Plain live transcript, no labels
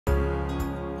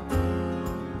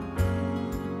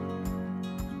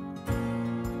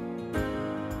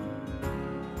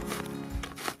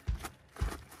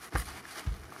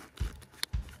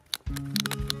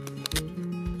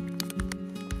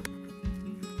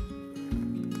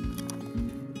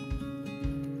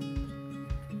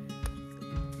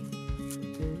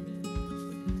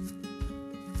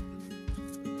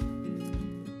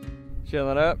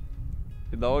Tjenare!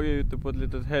 Idag är jag ute på ett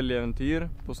litet helgäventyr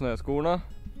på Snöskorna.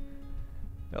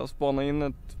 Jag har spanat in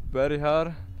ett berg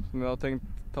här som jag har tänkt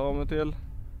ta mig till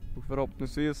och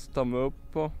förhoppningsvis ta mig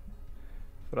upp på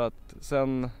för att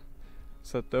sen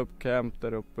sätta upp camp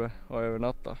där uppe och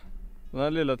övernatta. Den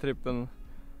här lilla trippen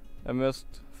är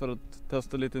mest för att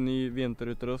testa lite ny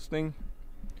vinterutrustning,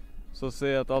 så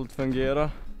se att allt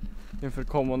fungerar inför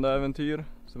kommande äventyr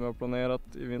som jag har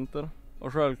planerat i vinter.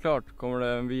 Och självklart kommer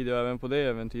det en video även på det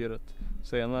äventyret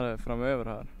senare framöver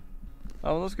här.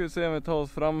 Ja, men då ska vi se om vi tar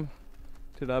oss fram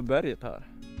till det här berget här.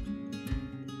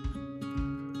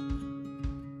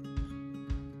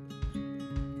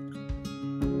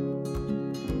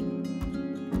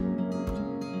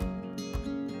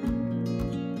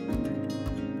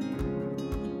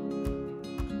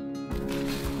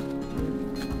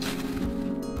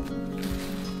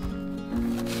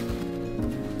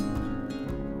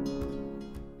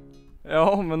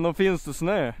 Ja, men då finns det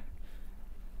snö.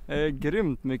 Det är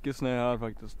grymt mycket snö här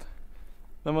faktiskt.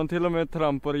 När man till och med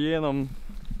trampar igenom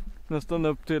nästan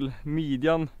upp till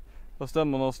midjan fast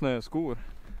man har snöskor.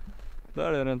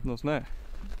 Där är det inte någon snö.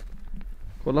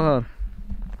 Kolla här.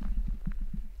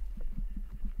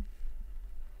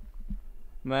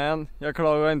 Men jag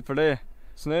klagar inte för det.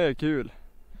 Snö är kul.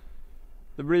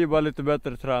 Det blir bara lite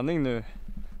bättre träning nu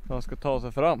när man ska ta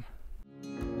sig fram.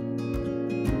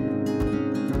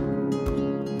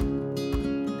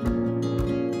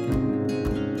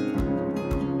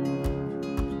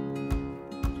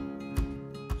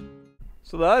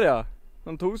 Så där ja,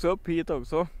 den tog sig upp hit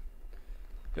också.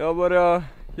 Jag börjar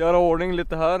göra ordning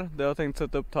lite här där jag tänkt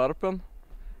sätta upp tarpen.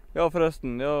 Ja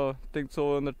förresten, jag tänkte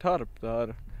sova under tarp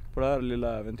där på det här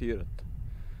lilla äventyret.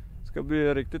 Det ska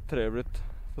bli riktigt trevligt,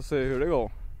 får se hur det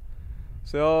går.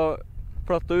 Så jag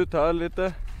plattar ut här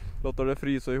lite, låter det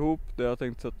frysa ihop där jag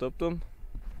tänkt sätta upp den.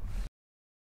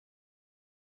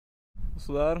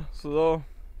 Sådär, så då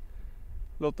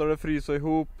låter det frysa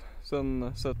ihop,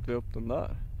 sen sätter vi upp den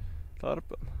där.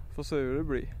 Tarpen. Får se hur det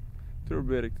blir. Jag tror det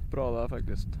blir riktigt bra där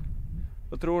faktiskt.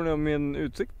 Vad tror ni om min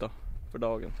utsikt då för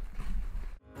dagen?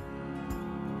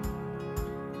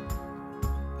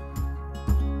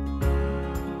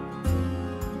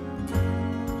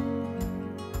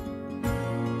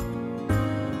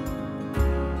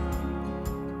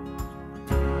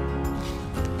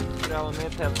 Gräva ner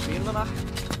tältpinnarna.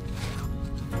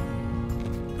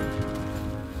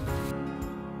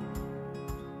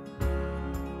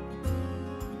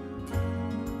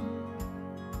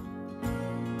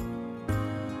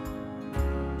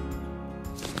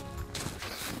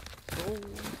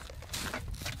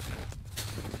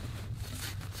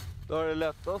 Då är det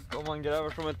lättast om man gräver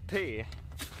som ett T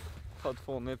för att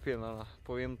få ner pinnarna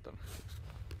på vintern.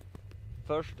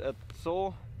 Först ett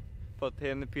så för att ta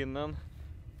ner pinnen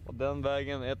och den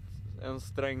vägen en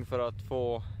sträng för att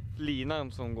få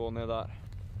linan som går ner där.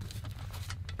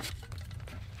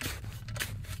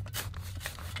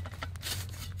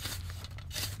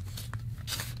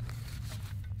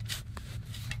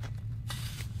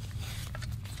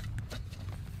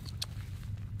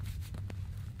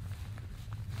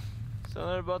 Sen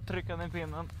är det bara att trycka ner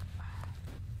pinnen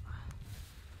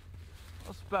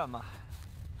och spänna.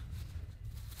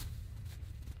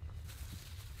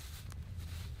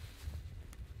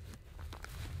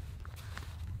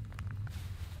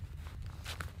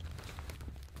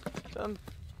 Sen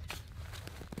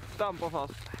stampa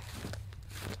fast.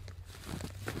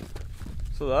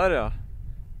 Sådär ja.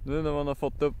 Nu när man har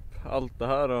fått upp allt det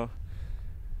här och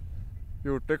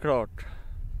gjort det klart,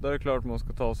 då är det klart man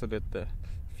ska ta sig lite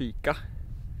fika.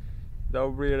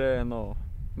 Då blir det några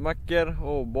mackor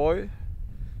och boy.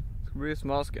 Det ska bli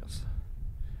smaskens.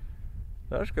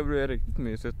 Det här ska bli riktigt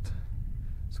mysigt.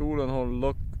 Solen håller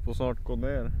dock på snart gå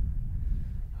ner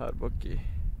här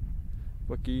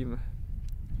bak i mig.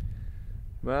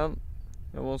 Men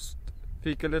jag måste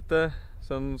fika lite.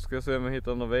 Sen ska jag se om jag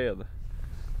hittar någon ved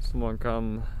så man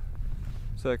kan,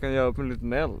 så jag kan göra upp en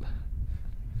liten eld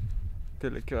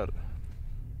till ikväll.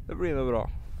 Det blir nog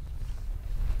bra.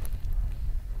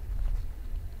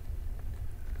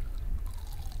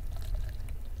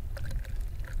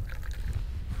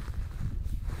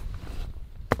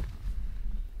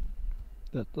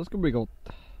 Detta ska bli gott.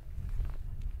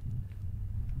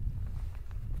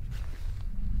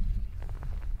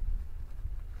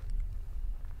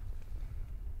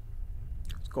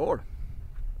 Skål!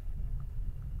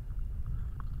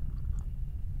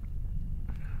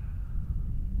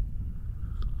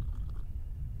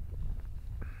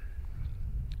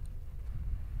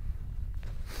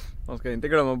 Man ska inte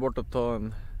glömma bort att ta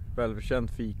en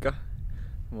välförtjänt fika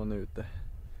om man är ute.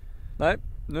 Nej,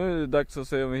 nu är det dags att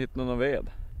se om vi hittar någon ved.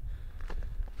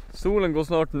 Solen går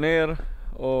snart ner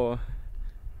och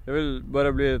jag vill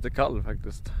börja bli lite kall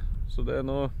faktiskt. Så det är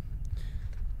nog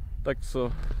dags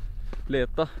att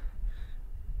leta.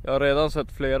 Jag har redan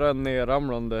sett flera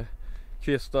nerramlande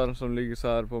kvistar som ligger så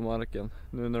här på marken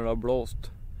nu när det har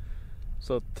blåst.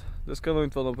 Så att det ska nog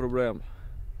inte vara något problem.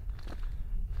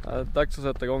 Det är dags att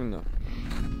sätta igång nu.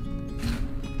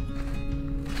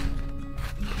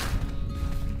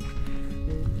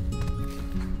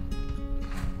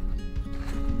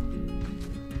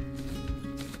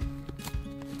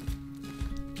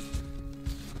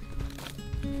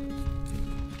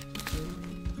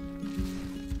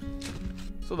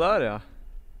 Så där ja.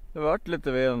 Det har varit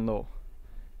lite ved ändå.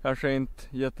 Kanske inte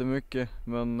jättemycket,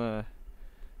 men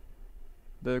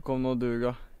det kommer nog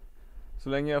duga. Så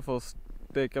länge jag får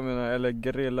steka eller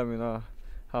grilla mina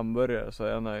hamburgare så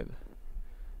är jag nöjd.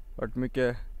 Det har varit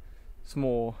mycket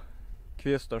små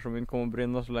kvistar som inte kommer att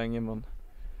brinna så länge, men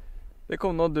det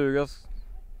kommer nog duga,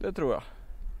 det tror jag.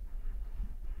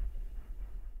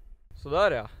 Så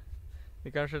där ja.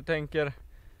 Ni kanske tänker,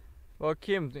 vad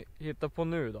Kim hittar på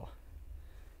nu då?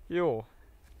 Jo,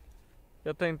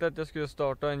 jag tänkte att jag skulle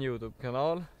starta en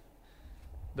YouTube-kanal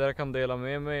där jag kan dela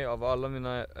med mig av alla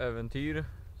mina äventyr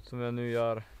som jag nu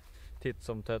gör titt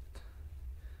som tätt.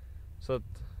 Så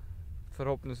att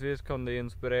förhoppningsvis kan det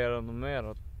inspirera någon mer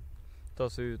att ta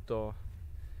sig ut och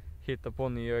hitta på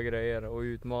nya grejer och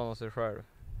utmana sig själv.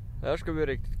 Det här ska bli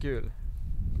riktigt kul.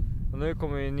 Och nu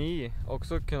kommer ju ni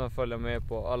också kunna följa med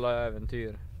på alla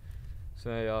äventyr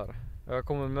som jag gör. Jag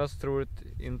kommer mest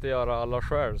troligt inte göra alla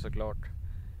själv såklart,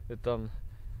 utan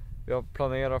vi har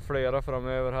planerat flera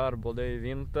framöver här, både i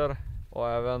vinter och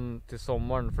även till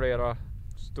sommaren, flera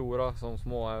stora som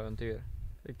små äventyr.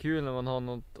 Det är kul när man har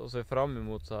något att se fram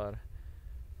emot så här.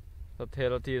 Så att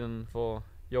hela tiden få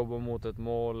jobba mot ett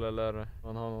mål eller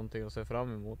man har någonting att se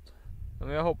fram emot. Men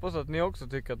jag hoppas att ni också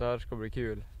tycker att det här ska bli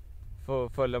kul. Få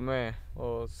följa med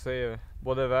och se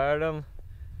både världen.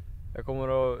 Jag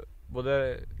kommer att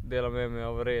både dela med mig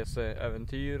av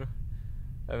reseäventyr,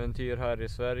 äventyr här i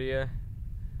Sverige,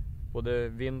 både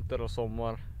vinter och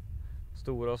sommar,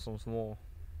 stora som små.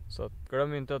 Så att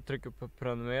glöm inte att trycka på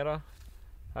prenumerera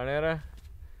här nere,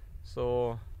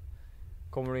 så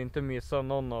kommer du inte missa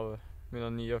någon av mina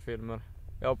nya filmer.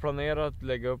 Jag har planerat att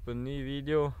lägga upp en ny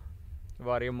video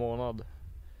varje månad,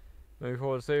 men vi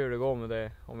får väl se hur det går med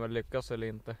det, om jag lyckas eller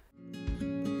inte.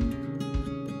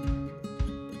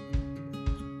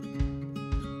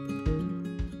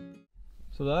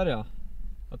 Så där ja,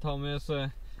 att ha med sig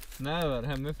näver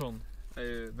hemifrån är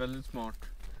ju väldigt smart.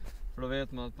 För då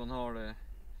vet man att man har det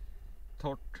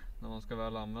torrt när man ska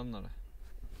väl använda det.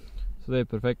 Så det är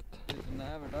perfekt. Lite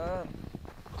näver där.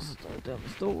 Och så tar vi den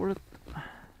stolet.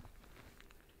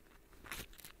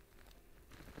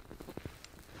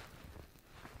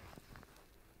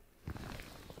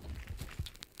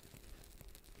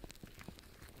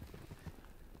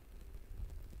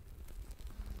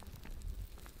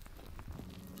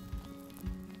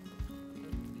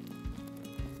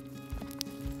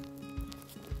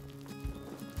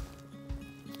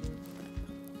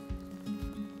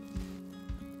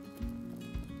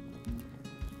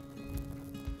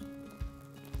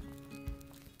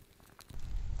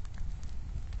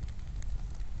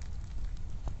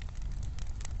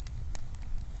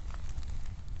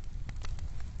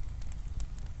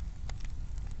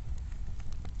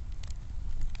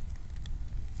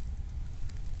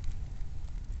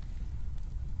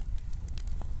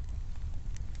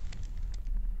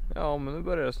 Ja, men nu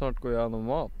börjar det snart gå igenom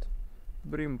mat.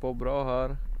 Brinn på bra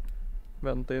här.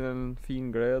 Vänta in en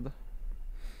fin glöd.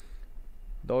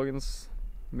 Dagens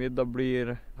middag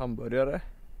blir hamburgare.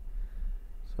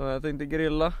 Så jag tänkte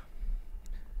grilla.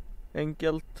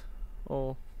 Enkelt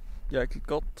och jäkligt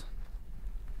gott.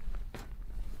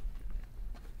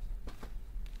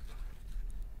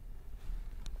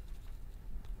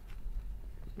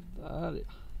 Där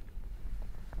ja.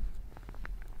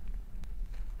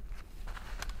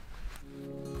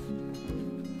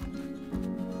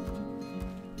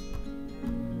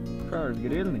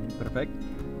 Självgrillning, perfekt.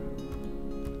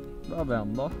 Bra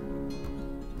vända.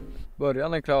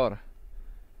 Början är klar.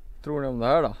 Tror ni om det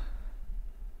här då?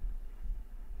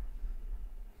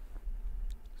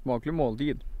 Smaklig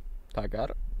måltid.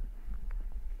 Tackar.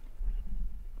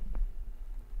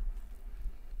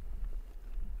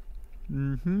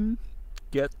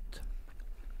 Gött.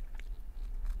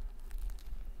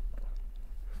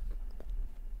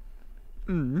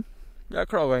 Jag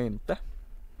klagar inte.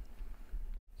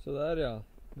 Så där ja,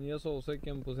 nya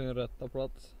sovsäcken på sin rätta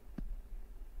plats.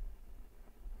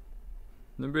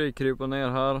 Nu blir det krypa ner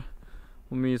här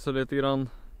och mysa lite grann.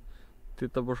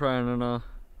 Titta på stjärnorna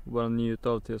och bara njuta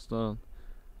av tystnaden.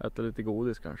 Äta lite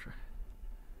godis kanske.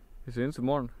 Vi syns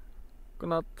imorgon.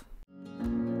 Godnatt!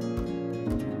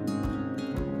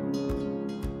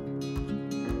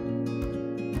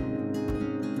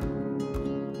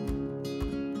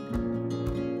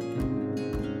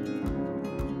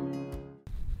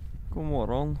 God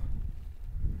morgon.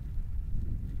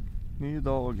 Ny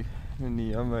dag med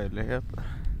nya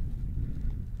möjligheter.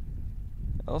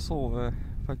 Jag sov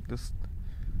faktiskt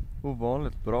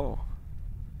ovanligt bra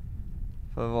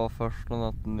för att vara första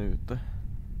natten ute.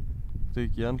 Jag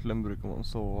tycker egentligen brukar man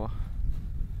sova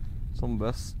som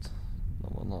bäst när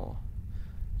man har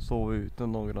sovit ute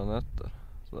några nätter.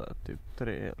 Så det är typ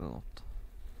 3 eller något.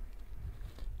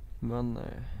 Men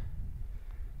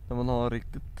när man har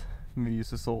riktigt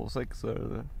mysig sovsäck så är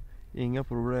det inga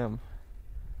problem.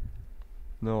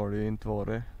 Nu har det ju inte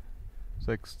varit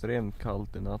så extremt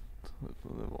kallt i natt,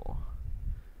 utan det var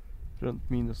runt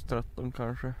minus 13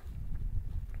 kanske.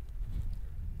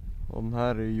 Och den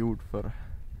här är gjord för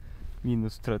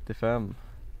minus 35.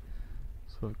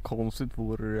 Så konstigt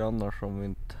vore det annars om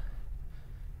inte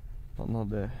man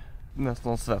hade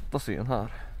nästan svettats i den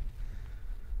här.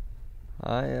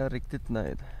 Nej, jag är riktigt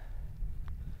nöjd.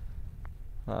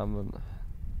 Nej, men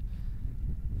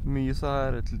mysa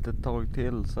här ett litet tag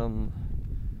till, sen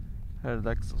är det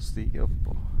dags att stiga upp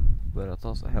och börja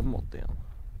ta sig hemåt igen.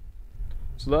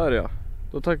 Sådär ja,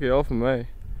 då tackar jag för mig.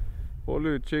 Håll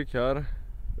utkik här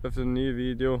efter en ny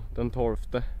video den 12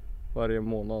 varje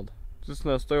månad. Tills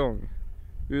nästa gång,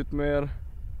 ut med er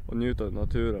och njut av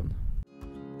naturen.